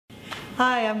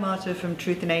Hi, I'm Marta from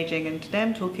Truth in Aging, and today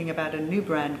I'm talking about a new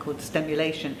brand called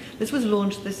Stemulation. This was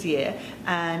launched this year,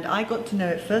 and I got to know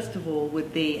it first of all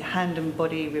with the Hand and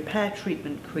Body Repair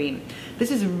Treatment Cream.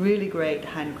 This is a really great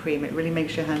hand cream. It really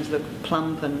makes your hands look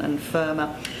plump and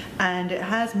firmer. And it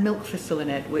has milk thistle in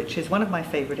it, which is one of my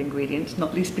favorite ingredients,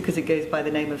 not least because it goes by the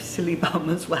name of silly bum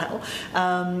as well.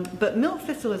 But milk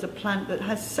thistle is a plant that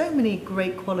has so many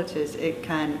great qualities. It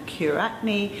can cure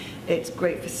acne, it's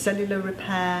great for cellular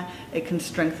repair, it can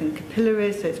strengthen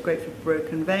capillaries, so it's great for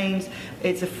broken veins,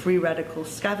 it's a free radical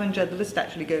scavenger. The list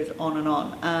actually goes on and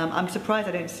on. I'm surprised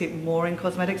I don't see it more in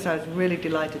cosmetics, so I was really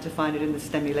delighted to find it in the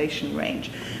Stemulation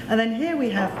range. And then here we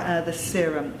have the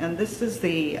serum, and this is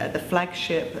the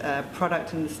flagship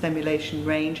product in the Stemulation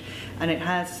range, and it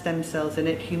has stem cells in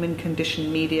it, human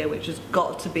conditioned media, which has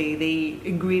got to be the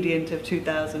ingredient of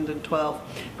 2012,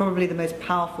 probably the most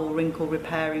powerful wrinkle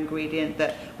repair ingredient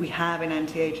that we have in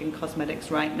anti-aging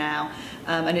cosmetics right now.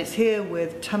 And it's here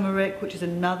with turmeric, which is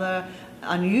another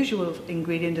unusual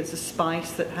ingredient. It's a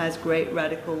spice that has great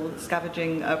radical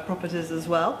scavenging properties as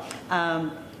well.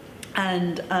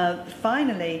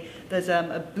 Finally, there's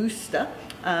a booster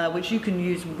which you can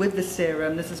use with the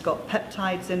serum. This has got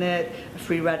peptides in it, a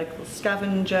free radical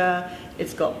scavenger,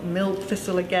 it's got milk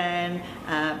thistle again,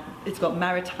 it's got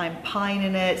maritime pine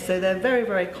in it, so they're very,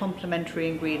 very complementary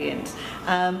ingredients.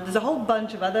 There's a whole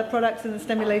bunch of other products in the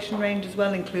Stemulation range as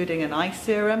well, including an eye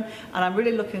serum, and I'm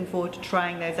really looking forward to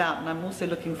trying those out, and I'm also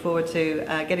looking forward to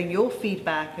getting your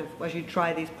feedback as you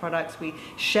try these products. We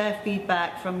share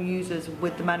feedback from users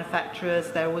with the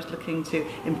manufacturers. They're always looking to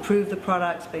improve the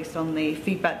products based on the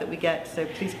feedback that we get, so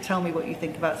please tell me what you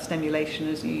think about Stemulation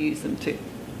as you use them too.